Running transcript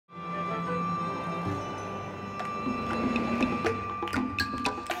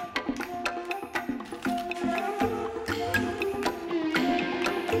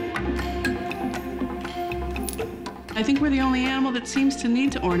think we're the only animal that seems to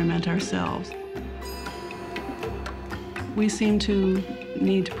need to ornament ourselves. We seem to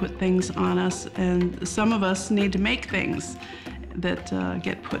need to put things on us, and some of us need to make things that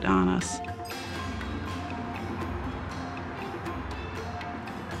get put on us.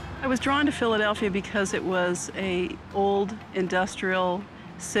 I was drawn to Philadelphia because it was an old industrial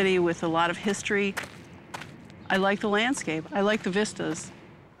city with a lot of history. I like the landscape. I like the vistas.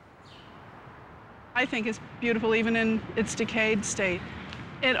 I think it's beautiful even in its decayed state.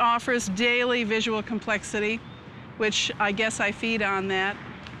 It offers daily visual complexity, which I guess I feed on that.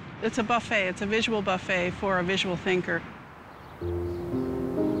 It's a buffet. It's a visual buffet for a visual thinker.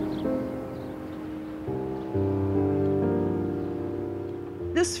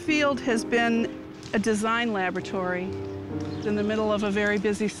 This field has been a design laboratory in the middle of a very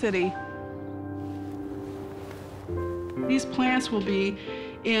busy city. These plants will be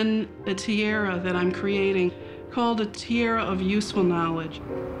in a tiara that I'm creating called a tiara of useful knowledge.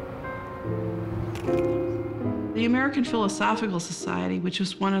 The American Philosophical Society, which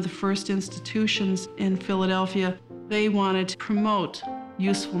was one of the first institutions in Philadelphia, they wanted to promote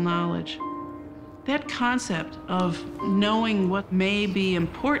useful knowledge. That concept of knowing what may be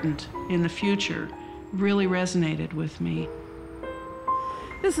important in the future really resonated with me.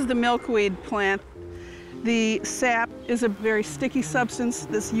 This is the milkweed plant. The sap is a very sticky substance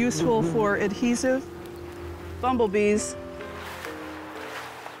that's useful for adhesive. Bumblebees.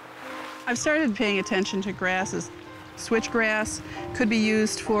 I've started paying attention to grasses. Switchgrass could be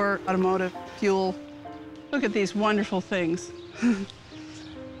used for automotive fuel. Look at these wonderful things.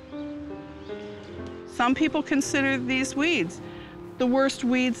 Some people consider these weeds the worst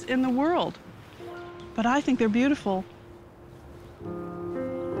weeds in the world, but I think they're beautiful.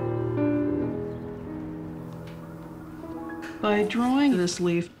 By drawing this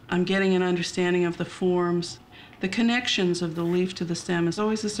leaf, I'm getting an understanding of the forms. The connections of the leaf to the stem is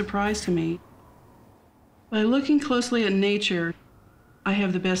always a surprise to me. By looking closely at nature, I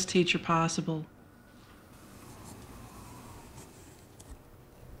have the best teacher possible.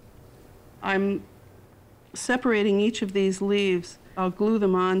 I'm separating each of these leaves. I'll glue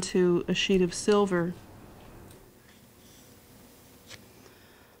them onto a sheet of silver.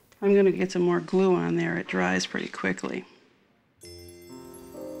 I'm going to get some more glue on there. It dries pretty quickly.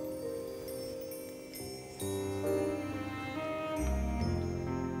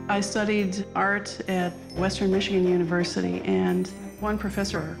 I studied art at Western Michigan University, and one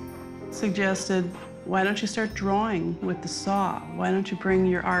professor suggested, why don't you start drawing with the saw? Why don't you bring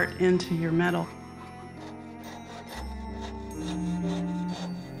your art into your metal?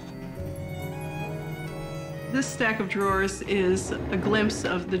 This stack of drawers is a glimpse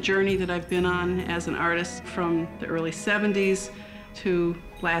of the journey that I've been on as an artist from the early 70s to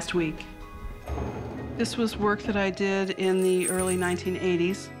last week. This was work that I did in the early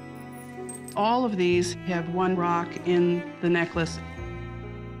 1980s. All of these have one rock in the necklace.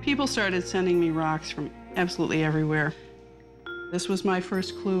 People started sending me rocks from absolutely everywhere. This was my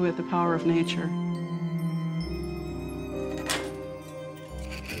first clue at the power of nature.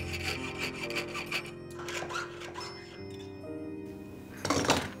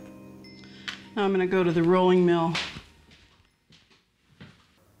 Now I'm going to go to the rolling mill.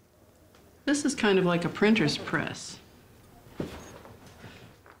 This is kind of like a printer's press.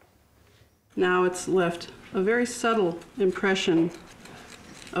 Now it's left a very subtle impression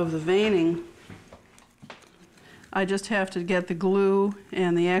of the veining. I just have to get the glue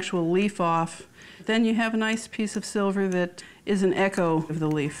and the actual leaf off. Then you have a nice piece of silver that is an echo of the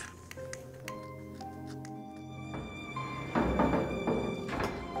leaf.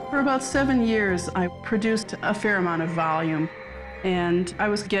 For about 7 years, I produced a fair amount of volume, and I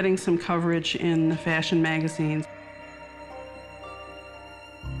was getting some coverage in the fashion magazines.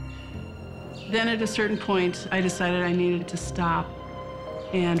 Then at a certain point, I decided I needed to stop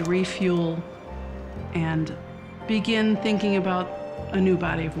and refuel and begin thinking about a new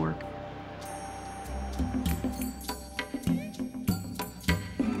body of work.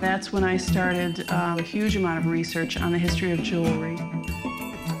 That's when I started a huge amount of research on the history of jewelry,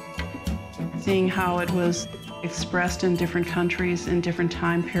 seeing how it was expressed in different countries in different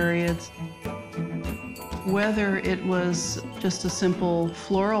time periods. Whether it was just a simple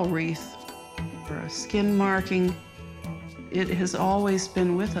floral wreath or a skin marking, it has always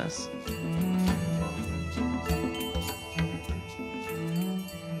been with us.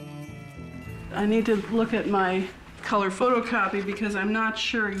 I need to look at my color photocopy because I'm not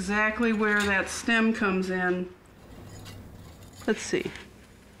sure exactly where that stem comes in. Let's see.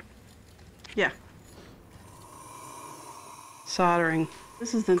 Yeah. Soldering.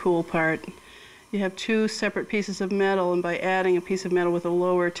 This is the cool part. You have two separate pieces of metal, and by adding a piece of metal with a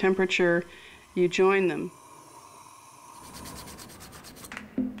lower temperature, you join them.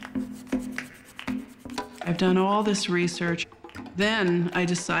 I've done all this research. Then I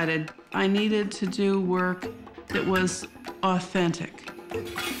decided I needed to do work that was authentic.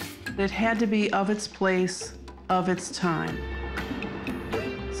 It had to be of its place, of its time.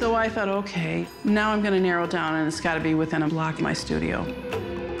 So I thought, okay, now I'm going to narrow down, and it's got to be within a block of my studio.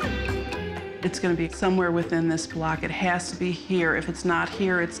 It's going to be somewhere within this block. It has to be here. If it's not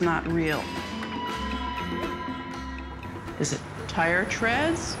here, it's not real. Is it tire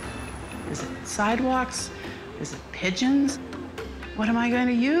treads? Is it sidewalks? Is it pigeons? What am I going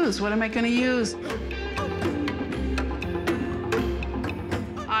to use? What am I going to use?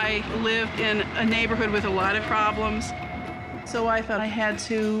 I lived in a neighborhood with a lot of problems, so I thought I had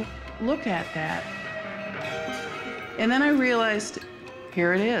to look at that. And then I realized,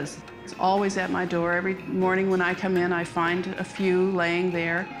 here it is. It's always at my door. Every morning when I come in, I find a few laying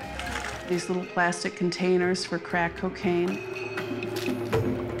there. These little plastic containers for crack cocaine.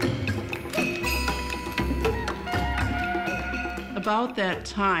 About that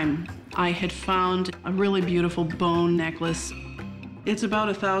time, I had found a really beautiful bone necklace. It's about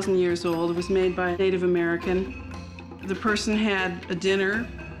 1,000 years old. It was made by a Native American. The person had a dinner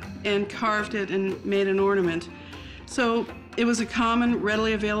and carved it and made an ornament. So it was a common,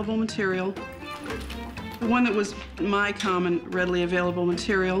 readily available material. The one that was my common, readily available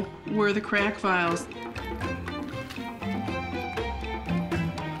material were the crack vials.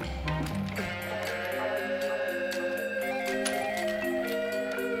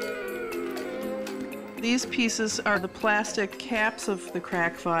 These pieces are the plastic caps of the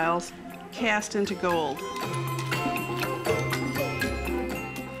crack vials cast into gold.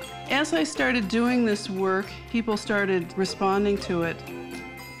 As I started doing this work, people started responding to it.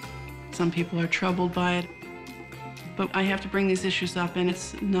 Some people are troubled by it, but I have to bring these issues up, and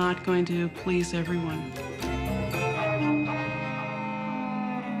it's not going to please everyone.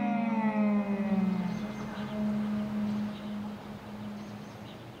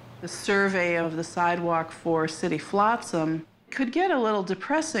 The survey of the sidewalk for City Flotsam could get a little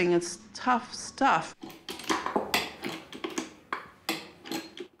depressing. It's tough stuff.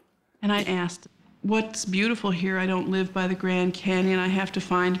 And I asked, what's beautiful here? I don't live by the Grand Canyon. I have to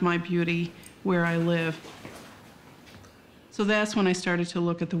find my beauty where I live. So that's when I started to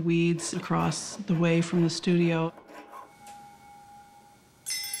look at the weeds across the way from the studio.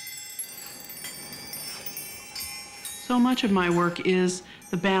 So much of my work is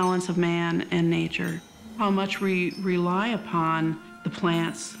the balance of man and nature, how much we rely upon the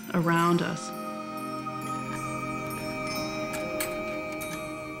plants around us.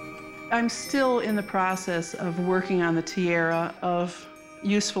 I'm still in the process of working on the tiara of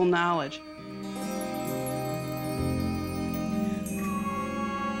useful knowledge.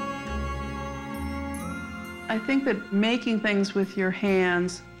 I think that making things with your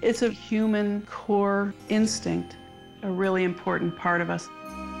hands, it's a human core instinct, a really important part of us.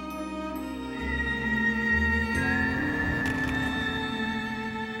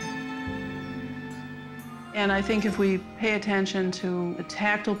 And I think if we pay attention to the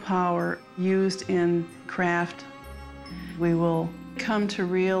tactile power used in craft, we will come to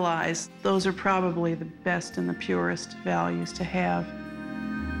realize those are probably the best and the purest values to have.